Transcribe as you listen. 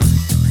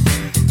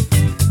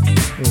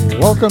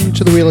Welcome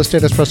to the Real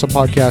Estate Espresso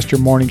Podcast,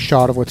 your morning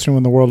shot of what's new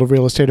in the world of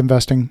real estate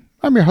investing.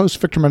 I'm your host,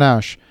 Victor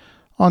Menashe.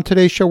 On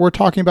today's show, we're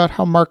talking about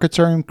how markets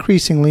are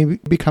increasingly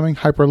becoming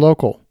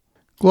hyperlocal.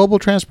 Global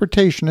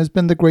transportation has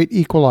been the great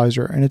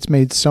equalizer, and it's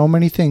made so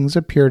many things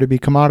appear to be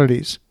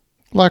commodities.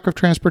 Lack of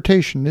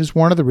transportation is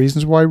one of the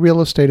reasons why real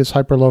estate is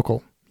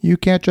hyperlocal. You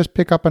can't just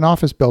pick up an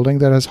office building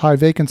that has high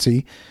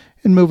vacancy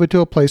and move it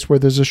to a place where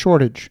there's a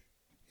shortage.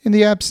 In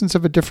the absence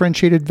of a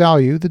differentiated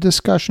value, the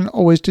discussion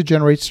always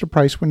degenerates to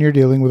price when you're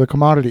dealing with a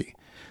commodity.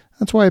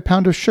 That's why a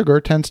pound of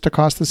sugar tends to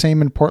cost the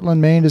same in Portland,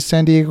 Maine as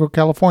San Diego,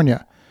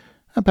 California.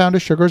 A pound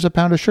of sugar is a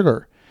pound of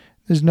sugar.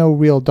 There's no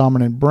real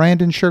dominant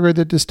brand in sugar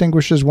that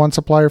distinguishes one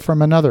supplier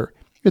from another.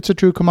 It's a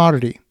true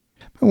commodity.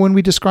 But when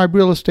we describe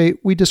real estate,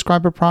 we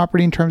describe a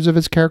property in terms of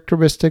its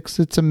characteristics,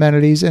 its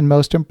amenities, and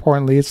most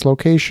importantly, its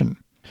location.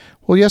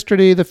 Well,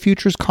 yesterday, the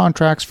futures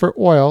contracts for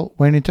oil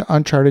went into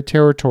uncharted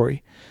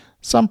territory.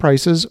 Some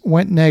prices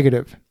went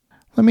negative.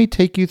 Let me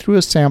take you through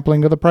a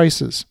sampling of the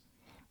prices.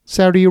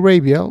 Saudi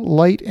Arabia,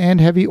 light and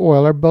heavy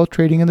oil are both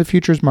trading in the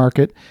futures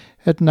market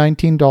at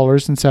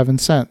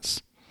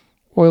 $19.07.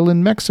 Oil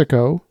in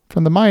Mexico,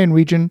 from the Mayan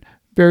region,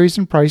 varies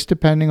in price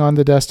depending on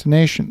the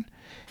destination.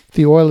 If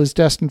the oil is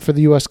destined for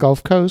the U.S.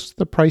 Gulf Coast,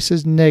 the price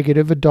is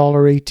negative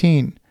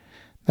 $1.18.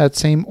 That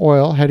same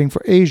oil heading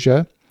for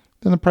Asia,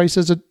 then the price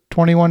is at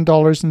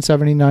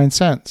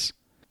 $21.79.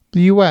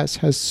 The U.S.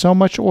 has so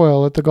much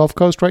oil at the Gulf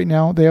Coast right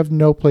now, they have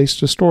no place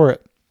to store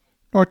it.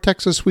 North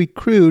Texas Sweet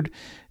Crude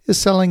is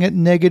selling at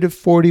negative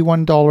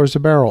 $41 a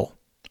barrel.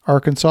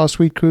 Arkansas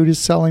Sweet Crude is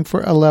selling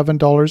for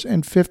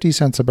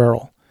 $11.50 a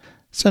barrel.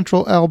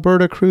 Central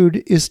Alberta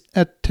Crude is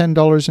at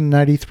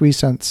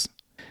 $10.93.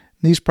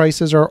 These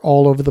prices are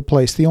all over the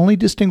place. The only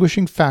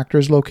distinguishing factor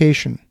is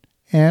location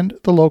and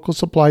the local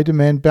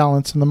supply-demand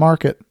balance in the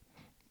market.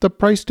 The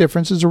price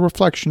difference is a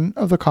reflection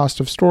of the cost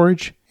of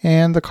storage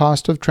and the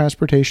cost of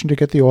transportation to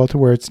get the oil to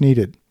where it's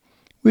needed.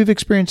 We've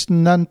experienced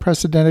an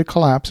unprecedented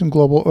collapse in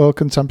global oil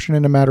consumption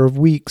in a matter of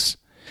weeks.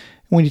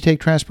 When you take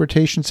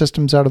transportation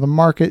systems out of the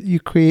market, you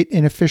create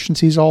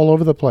inefficiencies all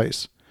over the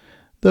place.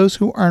 Those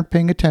who aren't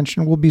paying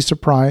attention will be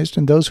surprised,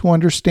 and those who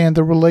understand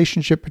the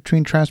relationship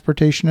between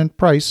transportation and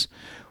price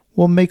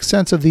will make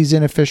sense of these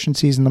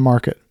inefficiencies in the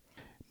market.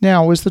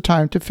 Now is the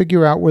time to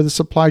figure out where the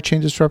supply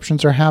chain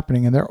disruptions are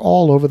happening, and they're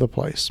all over the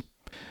place.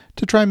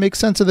 To try and make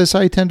sense of this,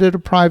 I attended a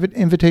private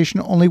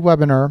invitation-only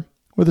webinar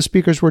where the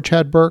speakers were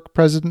Chad Burke,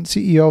 President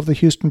and CEO of the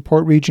Houston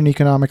Port Region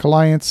Economic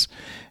Alliance,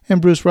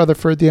 and Bruce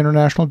Rutherford, the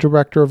International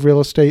Director of Real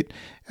Estate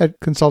at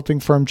consulting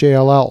firm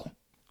JLL.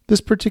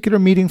 This particular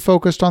meeting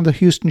focused on the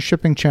Houston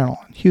shipping channel.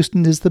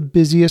 Houston is the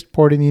busiest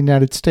port in the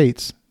United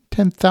States.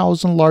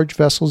 10,000 large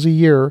vessels a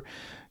year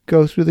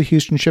go through the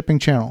Houston shipping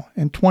channel.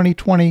 In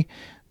 2020,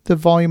 the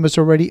volume is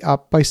already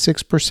up by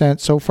 6%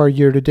 so far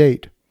year to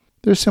date.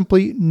 There's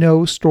simply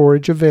no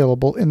storage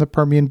available in the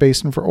Permian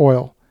Basin for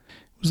oil.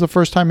 It was the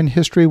first time in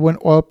history when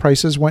oil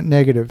prices went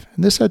negative,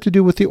 and this had to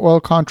do with the oil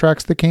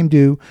contracts that came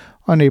due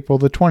on April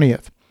the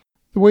 20th.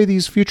 The way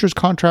these futures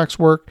contracts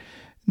work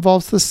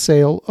involves the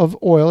sale of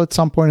oil at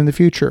some point in the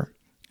future,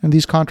 and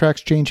these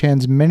contracts change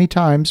hands many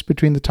times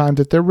between the time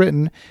that they're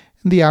written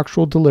and the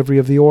actual delivery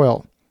of the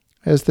oil.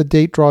 As the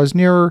date draws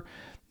nearer,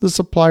 the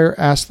supplier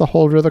asks the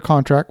holder of the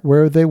contract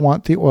where they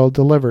want the oil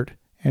delivered.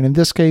 And in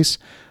this case,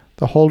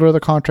 the holder of the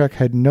contract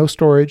had no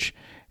storage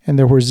and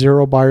there were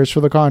zero buyers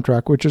for the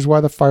contract, which is why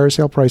the fire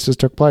sale prices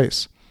took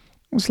place.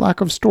 This lack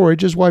of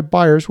storage is why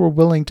buyers were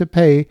willing to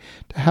pay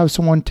to have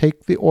someone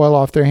take the oil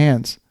off their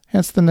hands,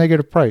 hence the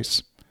negative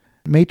price.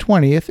 May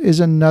 20th is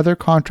another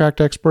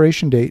contract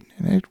expiration date,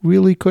 and it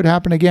really could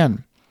happen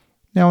again.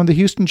 Now in the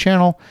Houston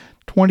Channel,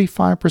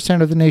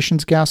 25% of the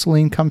nation's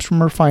gasoline comes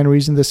from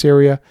refineries in this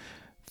area,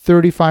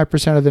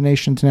 35% of the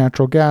nation's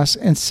natural gas,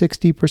 and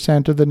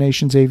 60% of the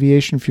nation's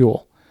aviation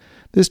fuel.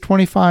 This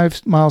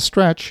 25-mile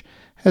stretch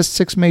has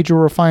 6 major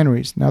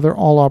refineries. Now they're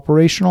all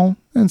operational,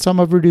 and some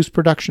have reduced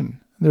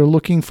production. They're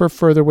looking for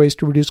further ways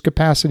to reduce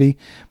capacity,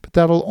 but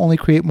that'll only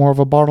create more of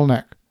a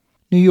bottleneck.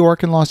 New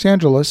York and Los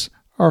Angeles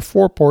are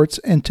 4 ports,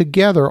 and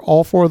together,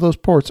 all 4 of those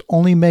ports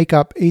only make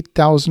up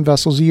 8,000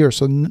 vessels a year.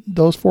 So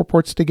those 4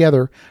 ports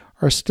together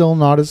are still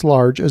not as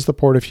large as the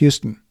Port of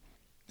Houston.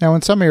 Now,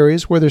 in some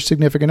areas where there's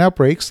significant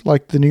outbreaks,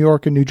 like the New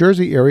York and New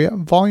Jersey area,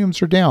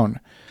 volumes are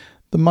down.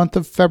 The month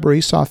of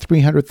February saw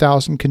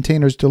 300,000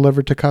 containers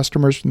delivered to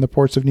customers from the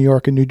ports of New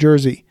York and New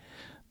Jersey.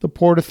 The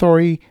Port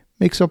Authority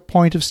makes a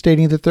point of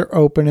stating that they're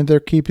open and they're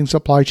keeping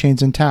supply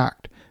chains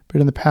intact. But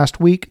in the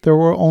past week, there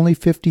were only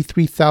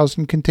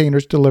 53,000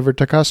 containers delivered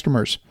to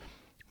customers.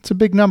 It's a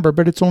big number,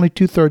 but it's only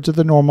 2/3 of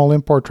the normal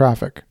import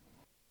traffic.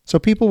 So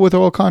people with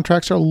oil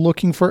contracts are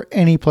looking for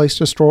any place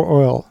to store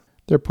oil.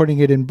 They're putting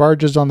it in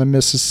barges on the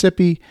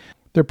Mississippi.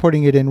 They're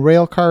putting it in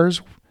rail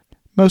cars.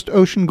 Most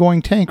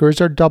ocean-going tankers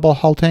are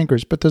double-hull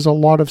tankers, but there's a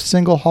lot of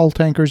single-hull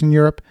tankers in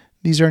Europe.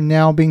 These are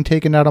now being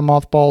taken out of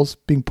mothballs,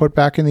 being put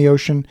back in the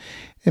ocean,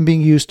 and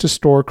being used to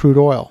store crude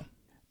oil.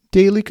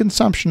 Daily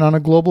consumption on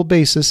a global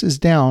basis is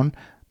down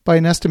by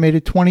an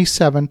estimated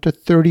 27 to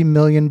 30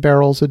 million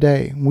barrels a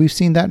day. We've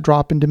seen that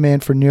drop in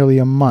demand for nearly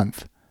a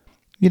month.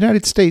 The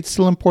United States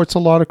still imports a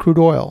lot of crude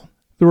oil.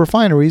 The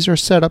refineries are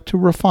set up to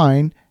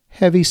refine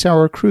heavy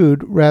sour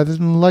crude rather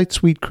than light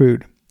sweet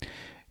crude.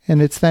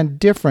 And it's that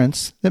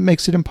difference that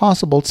makes it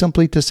impossible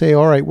simply to say,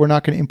 all right, we're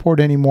not going to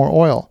import any more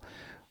oil.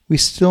 We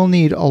still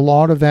need a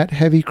lot of that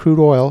heavy crude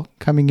oil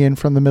coming in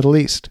from the Middle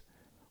East.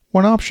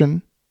 One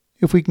option,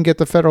 if we can get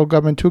the federal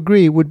government to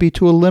agree, would be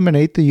to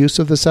eliminate the use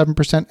of the 7%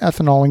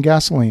 ethanol in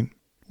gasoline.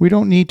 We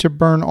don't need to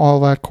burn all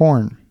that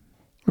corn.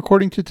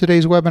 According to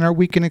today's webinar,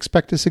 we can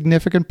expect a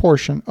significant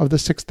portion of the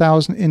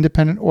 6,000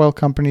 independent oil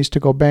companies to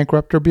go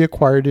bankrupt or be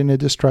acquired in a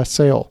distressed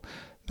sale.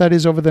 That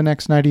is over the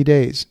next 90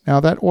 days. Now,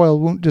 that oil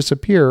won't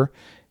disappear.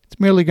 It's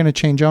merely going to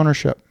change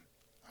ownership.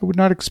 I would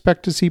not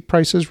expect to see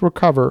prices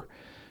recover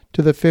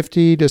to the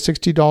 $50 to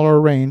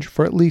 $60 range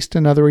for at least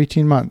another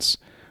 18 months.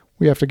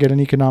 We have to get an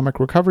economic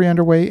recovery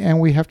underway,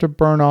 and we have to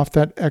burn off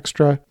that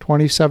extra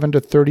 27 to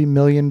 30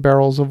 million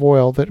barrels of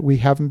oil that we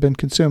haven't been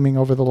consuming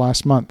over the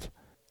last month.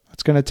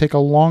 It's going to take a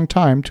long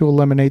time to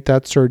eliminate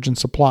that surge in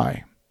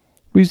supply.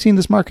 We've seen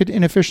this market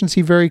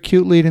inefficiency very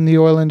acutely in the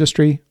oil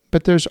industry,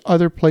 but there's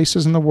other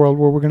places in the world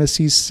where we're going to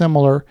see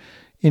similar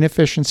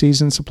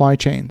inefficiencies in supply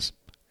chains.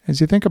 As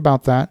you think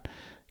about that,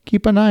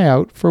 keep an eye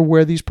out for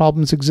where these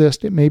problems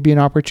exist. It may be an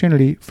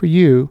opportunity for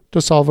you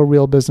to solve a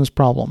real business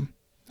problem.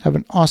 Have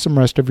an awesome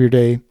rest of your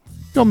day.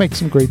 You'll make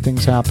some great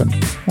things happen.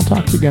 We'll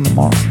talk to you again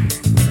tomorrow.